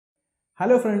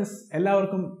Hello friends,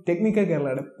 എല്ലാവർക്കും technical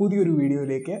കേരളയുടെ പുതിയൊരു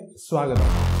വീഡിയോയിലേക്ക് സ്വാഗതം.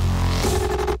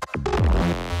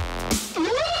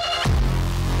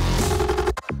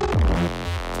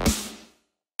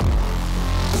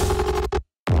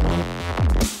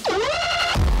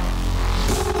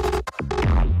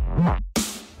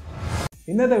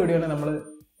 ഇന്നത്തെ വീഡിയോയിൽ നമ്മൾ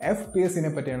FPS നെ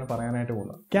പറ്റിയാണ് പറയാനായിട്ട്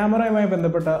പോകുന്നത്. ക്യാമറയുമായി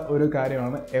ബന്ധപ്പെട്ട ഒരു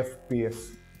കാര്യമാണ് FPS.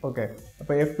 ഓക്കെ,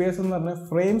 അപ്പോൾ FPS എന്ന് പറഞ്ഞാൽ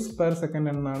ഫ്രെയിംസ് പെർ സെക്കൻഡ്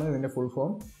എന്നാണ് ഇതിൻ്റെ ഫുൾ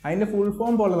ഫോം. അതിൻ്റെ ഫുൾ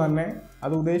ഫോം പോലെ തന്നെ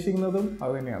അത് ഉദ്ദേശിക്കുന്നതും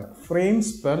അത് തന്നെയാണ്,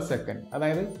 ഫ്രെയിംസ് പെർ സെക്കൻഡ്.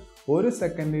 അതായത് ഒരു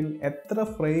സെക്കൻഡിൽ എത്ര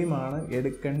ഫ്രെയിമാണ്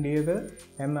എടുക്കേണ്ടത്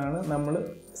എന്നാണ് നമ്മൾ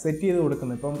സെറ്റ് ചെയ്ത്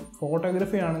കൊടുക്കുന്നത്. ഇപ്പം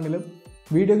ഫോട്ടോഗ്രാഫി ആണെങ്കിലും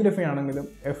വീഡിയോഗ്രാഫി ആണെങ്കിലും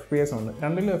FPS ഉണ്ട്,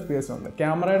 രണ്ടിലും FPS ഉണ്ട്.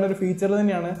 ക്യാമറയുടെ ഒരു ഫീച്ചർ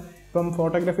തന്നെയാണ്. ഇപ്പം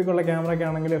ഫോട്ടോഗ്രാഫിക്കുള്ള ക്യാമറയ്ക്ക്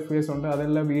ആണെങ്കിലും FPS ഉണ്ട്,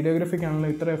 അതെല്ലാം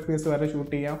വീഡിയോഗ്രാഫിക്കാണെങ്കിലും ഇത്ര FPS വരെ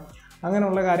ഷൂട്ട് ചെയ്യാം.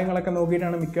 അങ്ങനെയുള്ള കാര്യങ്ങളൊക്കെ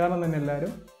നോക്കിയിട്ടാണ് മിക്കവാറും തന്നെ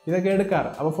എല്ലാവരും ഇതൊക്കെ എടുക്കാറ്.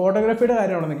 അപ്പോൾ ഫോട്ടോഗ്രാഫിയുടെ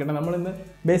കാര്യമാണ് നിൽക്കേണ്ടത്. നമ്മളിന്ന്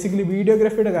ബേസിക്കലി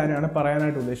വീഡിയോഗ്രാഫിയുടെ കാര്യമാണ്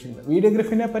പറയാനായിട്ട് ഉദ്ദേശിക്കുന്നത്.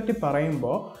 വീഡിയോഗ്രാഫിനെ പറ്റി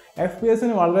പറയുമ്പോൾ FPS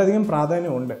വളരെയധികം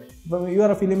പ്രാധാന്യമുണ്ട്. ഇപ്പം you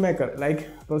are A film maker, like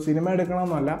ഇപ്പോൾ സിനിമ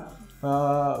എടുക്കണമെന്നല്ല,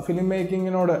 ഫിലിം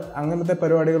മേക്കിങ്ങിനോട് അങ്ങനത്തെ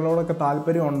പരിപാടികളോടൊക്കെ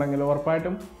താല്പര്യം ഉണ്ടെങ്കിൽ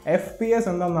ഉറപ്പായിട്ടും FPS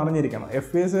എന്താണെന്ന് അറിഞ്ഞിരിക്കണം.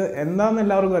 FPS എന്താണെന്ന്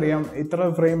എല്ലാവർക്കും അറിയാം, ഇത്ര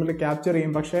ഫ്രെയിമിൽ ക്യാപ്ചർ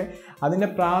ചെയ്യും. പക്ഷേ അതിൻ്റെ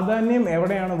പ്രാധാന്യം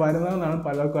എവിടെയാണ് വരുന്നതെന്നാണ്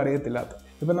പലർക്കും അറിയത്തില്ലാത്തത്.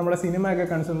 ഇപ്പം നമ്മുടെ സിനിമയൊക്കെ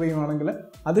കൺസിഡർ ചെയ്യുവാണെങ്കിൽ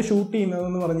അത് ഷൂട്ട്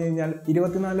ചെയ്യുന്നതെന്ന് പറഞ്ഞു കഴിഞ്ഞാൽ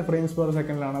 24 ഫ്രെയിംസ് പെർ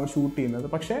സെക്കൻഡിലാണ് അവർ ഷൂട്ട് ചെയ്യുന്നത്.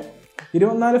 പക്ഷേ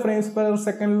 24 ഫ്രെയിംസ് പെർ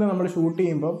സെക്കൻഡിൽ നമ്മൾ ഷൂട്ട്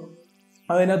ചെയ്യുമ്പോൾ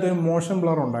അതിനകത്തൊരു മോഷൻ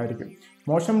ബ്ലർ ഉണ്ടായിരിക്കും.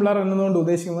 മോഷൻ ബ്ലർ എന്നതുകൊണ്ട്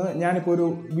ഉദ്ദേശിക്കുന്നത്, ഞാനിപ്പോൾ ഒരു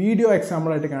വീഡിയോ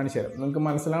എക്സാമ്പിളായിട്ട് കാണിച്ചു തരാം. നിങ്ങൾക്ക്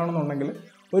മനസ്സിലാവണമെന്നുണ്ടെങ്കിൽ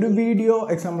ഒരു വീഡിയോ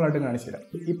എക്സാമ്പിളായിട്ട് കാണിച്ചു തരാം.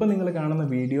 ഇപ്പം നിങ്ങൾ കാണുന്ന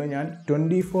വീഡിയോ ഞാൻ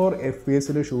 24 FPS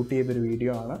ഷൂട്ട് ചെയ്തൊരു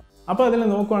വീഡിയോ ആണ്. അപ്പോൾ അതിൽ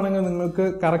നോക്കുവാണെങ്കിൽ നിങ്ങൾക്ക്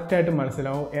കറക്റ്റായിട്ട്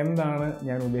മനസ്സിലാവും എന്താണ്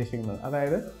ഞാൻ ഉദ്ദേശിക്കുന്നത്.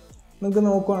 അതായത് നിങ്ങൾക്ക്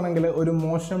നോക്കുവാണെങ്കിൽ ഒരു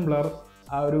മോഷൻ ബ്ലർ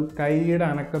ആ ഒരു കൈയുടെ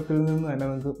അനക്കത്തിൽ നിന്ന് തന്നെ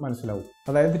നിങ്ങൾക്ക് മനസ്സിലാവും.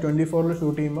 അതായത് 24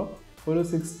 ഷൂട്ട് ചെയ്യുമ്പോൾ ഒരു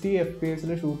 60 FPS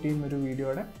ഷൂട്ട് ചെയ്യുന്ന ഒരു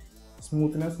വീഡിയോയുടെ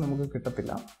സ്മൂത്ത്നെസ് നമുക്ക്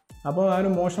കിട്ടത്തില്ല. അപ്പോൾ ആ ഒരു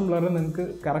മോഷൻ ബ്ലർ നിങ്ങൾക്ക്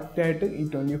കറക്റ്റായിട്ട് ഈ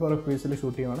 24 FPS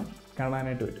ഷൂട്ട് ചെയ്യുവാണ്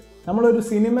കാണാനായിട്ട് പറ്റും. നമ്മളൊരു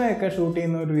സിനിമയൊക്കെ ഷൂട്ട്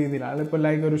ചെയ്യുന്ന ഒരു രീതിയിൽ, അതിപ്പോൾ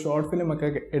ലൈക്ക് ഒരു ഷോർട്ട് ഫിലിമൊക്കെ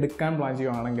എടുക്കാൻ പ്ലാൻ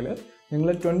ചെയ്യുകയാണെങ്കിൽ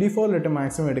നിങ്ങൾ 24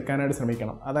 മാക്സിമം എടുക്കാനായിട്ട്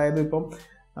ശ്രമിക്കണം. അതായത് ഇപ്പം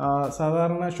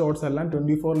സാധാരണ ഷോർട്സ് എല്ലാം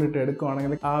 24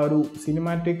 എടുക്കുകയാണെങ്കിൽ ആ ഒരു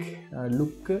സിനിമാറ്റിക്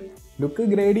ലുക്ക്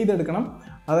ഗ്രേഡ് ചെയ്തെടുക്കണം.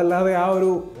 അതല്ലാതെ ആ ഒരു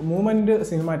മൂവ്മെൻറ്റ്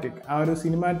ആ ഒരു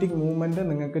സിനിമാറ്റിക് മൂവ്മെൻറ്റ്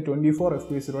നിങ്ങൾക്ക് 24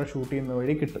 FPS ഷൂട്ട് ചെയ്യുന്ന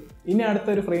വഴി കിട്ടും. ഇനി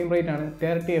അടുത്തൊരു ഫ്രെയിം റേറ്റ് ആണ്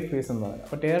 30 FPS എന്ന് പറയുന്നത്.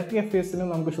 അപ്പോൾ 30 FPS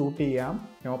നമുക്ക് ഷൂട്ട് ചെയ്യാം,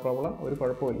 നോ പ്രോബ്ലം, ഒരു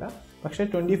കുഴപ്പമില്ല. പക്ഷേ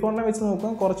 24 വെച്ച്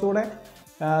നോക്കുമ്പോൾ കുറച്ചുകൂടെ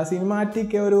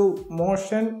സിനിമാറ്റിക് ഒരു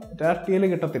മോഷൻ 30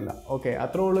 കിട്ടത്തില്ല. ഓക്കെ,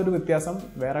 അത്ര ഉള്ളൊരു വ്യത്യാസം,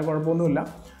 വേറെ കുഴപ്പമൊന്നുമില്ല.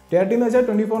 30 എന്ന് വെച്ചാൽ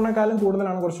 24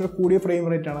 കൂടുതലാണ്, കുറച്ചുകൂടെ കൂടിയ ഫ്രെയിം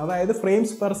റേറ്റ് ആണ്. അതായത്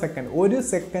ഫ്രെയിംസ് പെർ സെക്കൻഡ്, ഒരു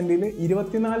സെക്കൻഡിൽ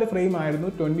 24 ഫ്രെയിം ആയിരുന്നു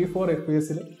 24 FPS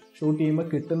ഷൂട്ട് ചെയ്യുമ്പോൾ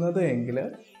കിട്ടുന്നത് എങ്കിൽ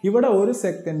ഇവിടെ ഒരു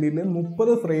സെക്കൻഡിൽ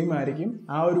 30 ഫ്രെയിം ആയിരിക്കും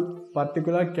ആ ഒരു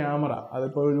പർട്ടിക്കുലർ ക്യാമറ.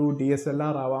 അതിപ്പോൾ ഒരു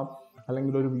DSLR ആവാം,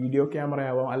 അല്ലെങ്കിൽ ഒരു വീഡിയോ ക്യാമറ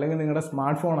ആവാം, അല്ലെങ്കിൽ നിങ്ങളുടെ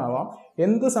സ്മാർട്ട് ഫോൺ ആവാം,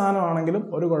 എന്ത് സാധനമാണെങ്കിലും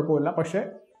ഒരു കുഴപ്പമില്ല. പക്ഷേ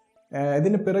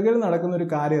ഇതിന് പിറകിൽ നടക്കുന്ന ഒരു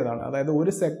കാര്യം അതാണ്. അതായത്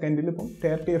ഒരു സെക്കൻഡിൽ ഇപ്പം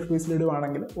 30 FPS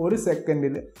ഇടുവാണെങ്കിൽ ഒരു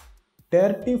സെക്കൻഡിൽ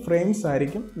 30 ഫ്രെയിംസ്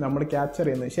ആയിരിക്കും നമ്മൾ ക്യാപ്ചർ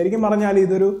ചെയ്യുന്നത്. ശരിക്കും പറഞ്ഞാൽ ഈ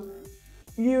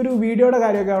ഒരു വീഡിയോയുടെ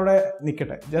കാര്യമൊക്കെ അവിടെ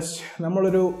നിൽക്കട്ടെ. ജസ്റ്റ്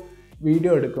നമ്മളൊരു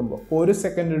വീഡിയോ എടുക്കുമ്പോൾ ഒരു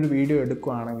സെക്കൻഡ് ഒരു വീഡിയോ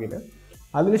എടുക്കുകയാണെങ്കിൽ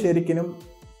അതിൽ ശരിക്കും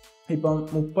ഇപ്പം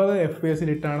 30 FPS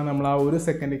ഇട്ടാണ് നമ്മൾ ആ ഒരു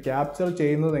സെക്കൻഡ് ക്യാപ്ചർ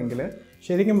ചെയ്യുന്നതെങ്കിൽ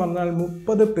ശരിക്കും പറഞ്ഞാൽ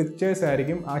 30 പിക്ചേഴ്സ്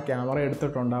ആയിരിക്കും ആ ക്യാമറ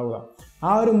എടുത്തിട്ടുണ്ടാവുക.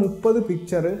 ആ ഒരു 30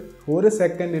 പിക്ചർ ഒരു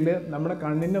സെക്കൻഡിൽ നമ്മുടെ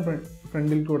കണ്ണിൻ്റെ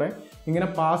ഫ്രണ്ടിൽ കൂടെ ഇങ്ങനെ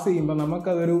പാസ് ചെയ്യുമ്പോൾ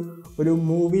നമുക്കതൊരു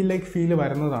മൂവി ലൈക്ക് ഫീൽ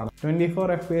വരുന്നതാണ്.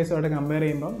 24 FPS ആയിട്ട് കമ്പയർ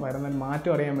ചെയ്യുമ്പോൾ വരുന്ന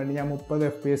മാറ്റം അറിയാൻ വേണ്ടി ഞാൻ 30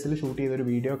 FPS ഷൂട്ട് ചെയ്തൊരു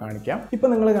വീഡിയോ കാണിക്കാം. ഇപ്പോൾ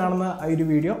നിങ്ങൾ കാണുന്ന ഒരു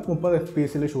വീഡിയോ 30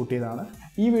 FPS ഷൂട്ട് ചെയ്തതാണ്.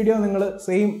 ഈ വീഡിയോ നിങ്ങൾ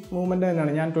സെയിം മൂവ്മെൻറ്റ്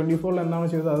തന്നെയാണ്, ഞാൻ 24 എന്താണ്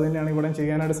ചെയ്തത് അത് തന്നെയാണ് ഇവിടെ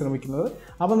ചെയ്യാനായിട്ട് ശ്രമിക്കുന്നത്.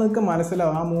 അപ്പോൾ നിങ്ങൾക്ക്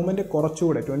മനസ്സിലാവും ആ മൂവ്മെൻറ്റ്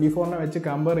കുറച്ചുകൂടെ 24 വെച്ച്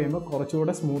കമ്പയർ ചെയ്യുമ്പോൾ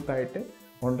കുറച്ചുകൂടെ സ്മൂത്തായിട്ട്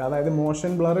ഉണ്ട്. അതായത്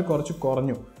മോഷൻ ബ്ലർ കുറച്ച്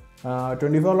കുറഞ്ഞു.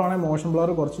 24 മോഷൻ ബ്ലർ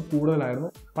കുറച്ച് കൂടുതലായിരുന്നു.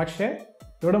 പക്ഷേ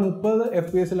ഇവിടെ 30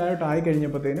 FPS ആയി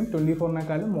കഴിഞ്ഞപ്പോഴത്തേനും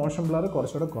 24 മോഷൻ ബ്ലർ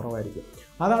കുറച്ചുകൂടെ കുറവായിരിക്കും.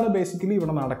 അതാണ് ബേസിക്കലി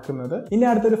ഇവിടെ നടക്കുന്നത്. ഇനി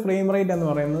അടുത്തൊരു ഫ്രെയിം റേറ്റ് എന്ന്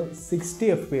പറയുന്നത് 60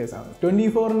 FPS ആണ്.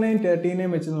 24 30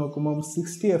 വെച്ച് നോക്കുമ്പോൾ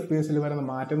 60 FPS വരുന്ന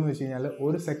മാറ്റം എന്ന് വെച്ച് കഴിഞ്ഞാൽ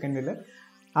ഒരു സെക്കൻഡിൽ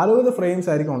 60 ഫ്രെയിംസ്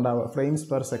ആയിരിക്കും ഉണ്ടാവുക, ഫ്രെയിംസ്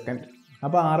പെർ സെക്കൻഡ്.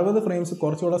 അപ്പോൾ 60 ഫ്രെയിംസ്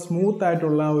കുറച്ചുകൂടെ സ്മൂത്ത്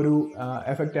ആയിട്ടുള്ള ഒരു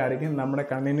എഫക്റ്റ് ആയിരിക്കും നമ്മുടെ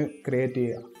കണ്ണിന് ക്രിയേറ്റ്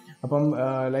ചെയ്യുക. അപ്പം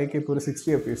ലൈക്ക് ഇപ്പോൾ ഒരു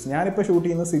 60 FPS, ഞാനിപ്പോൾ ഷൂട്ട്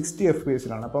ചെയ്യുന്നത് 60 FPS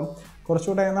അപ്പം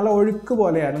കുറച്ചുകൂടെ നല്ല ഒഴുക്ക്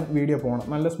പോലെയാണ് വീഡിയോ പോകണം,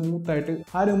 നല്ല സ്മൂത്തായിട്ട്.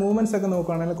 ആ ഒരു മൂവ്മെൻറ്റ്സ് ഒക്കെ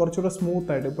നോക്കുകയാണെങ്കിൽ കുറച്ചുകൂടെ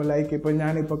സ്മൂത്തായിട്ട്, ഇപ്പോൾ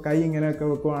ഞാനിപ്പോൾ കൈ ഇങ്ങനെയൊക്കെ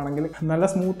വെക്കുകയാണെങ്കിൽ നല്ല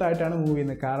സ്മൂത്തായിട്ടാണ് മൂവ്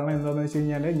ചെയ്യുന്നത്. കാരണം എന്താണെന്ന് വെച്ച്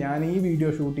കഴിഞ്ഞാൽ ഞാൻ ഈ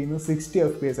വീഡിയോ ഷൂട്ട് ചെയ്യുന്നത് 60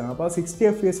 FPS ആണ്. അപ്പോൾ 60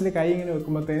 FPS കൈ ഇങ്ങനെ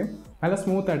വെക്കുമ്പോഴത്തേനും നല്ല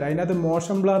സ്മൂത്തായിട്ട്, അതിനകത്ത്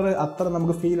മോഷൻ ബ്ലർ അത്ര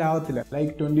നമുക്ക് ഫീൽ ആവത്തില്ല.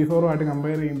 ലൈക്ക് 24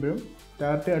 കമ്പയർ ചെയ്യുമ്പോഴും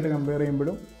 30 കമ്പയർ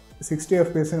ചെയ്യുമ്പോഴും 60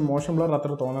 FPS മോഷൻ ബ്ലർ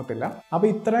അത്ര തോന്നത്തില്ല. അപ്പോൾ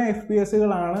ഇത്രയും FPS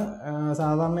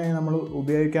സാധാരണയായി നമ്മൾ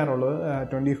ഉപയോഗിക്കാറുള്ളത്.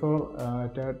 24,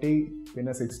 30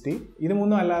 പിന്നെ 60. ഇത്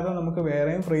മൂന്നും അല്ലാതെ നമുക്ക്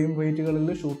വേറെയും ഫ്രെയിം റേറ്റുകളിൽ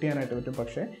ഷൂട്ട് ചെയ്യാനായിട്ട് പറ്റും.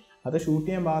 പക്ഷേ അത് ഷൂട്ട്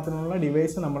ചെയ്യാൻ പാകത്തിനുള്ള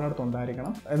ഡിവൈസ് നമ്മുടെ അടുത്ത്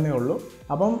ഉണ്ടായിരിക്കണം എന്നേ ഉള്ളൂ.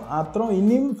 അപ്പം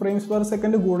ഇനിയും ഫ്രെയിംസ് പെർ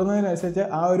സെക്കൻഡ് കൂടുന്നതിനനുസരിച്ച്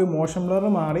ആ ഒരു മോഷൻ ബ്ലർ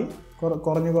മാറി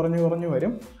കുറഞ്ഞു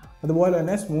വരും. അതുപോലെ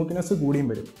തന്നെ സ്മൂത്ത്നെസ് കൂടിയും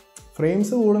വരും.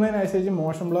 ഫ്രെയിംസ് കൂടുന്നതിനനുസരിച്ച്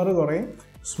മോഷൻ ബ്ലർ കുറയും,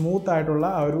 സ്മൂത്ത് ആയിട്ടുള്ള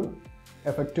ആ ഒരു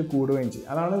എഫക്റ്റ് കൂടുകയും ചെയ്യും.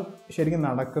 അതാണ് ശരിക്കും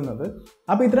നടക്കുന്നത്.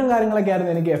 അപ്പോൾ ഇത്തരം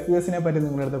കാര്യങ്ങളൊക്കെയായിരുന്നു എനിക്ക് FPS പറ്റി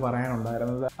നിങ്ങളുടെ അടുത്ത്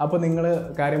പറയാനുണ്ടായിരുന്നത്. അപ്പോൾ നിങ്ങൾ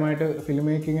കാര്യമായിട്ട് ഫിലിം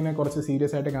മേക്കിങ്ങിനെ കുറച്ച്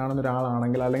സീരിയസ് ആയിട്ട് കാണുന്ന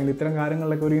ഒരാളാണെങ്കിൽ, അല്ലെങ്കിൽ ഇത്തരം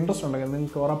കാര്യങ്ങളിലൊക്കെ ഒരു ഇൻട്രസ്റ്റ് ഉണ്ടെങ്കിൽ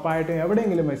നിങ്ങൾക്ക് ഉറപ്പായിട്ടും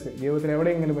ജീവിതത്തിൽ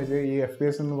എവിടെയെങ്കിലും വെച്ച് ഈ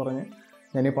FPS എന്ന് പറഞ്ഞ്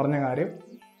ഞാൻ ഈ പറഞ്ഞ കാര്യം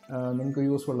നിങ്ങൾക്ക്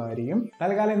യൂസ്ഫുൾ ആയിരിക്കും.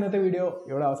 തൽക്കാലം ഇന്നത്തെ വീഡിയോ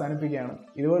ഇവിടെ അവസാനിപ്പിക്കുകയാണ്.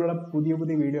 ഇതുപോലുള്ള പുതിയ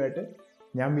വീഡിയോ ആയിട്ട്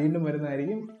ഞാൻ വീണ്ടും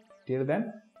വരുന്നതായിരിക്കും. Till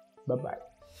then, bye-bye.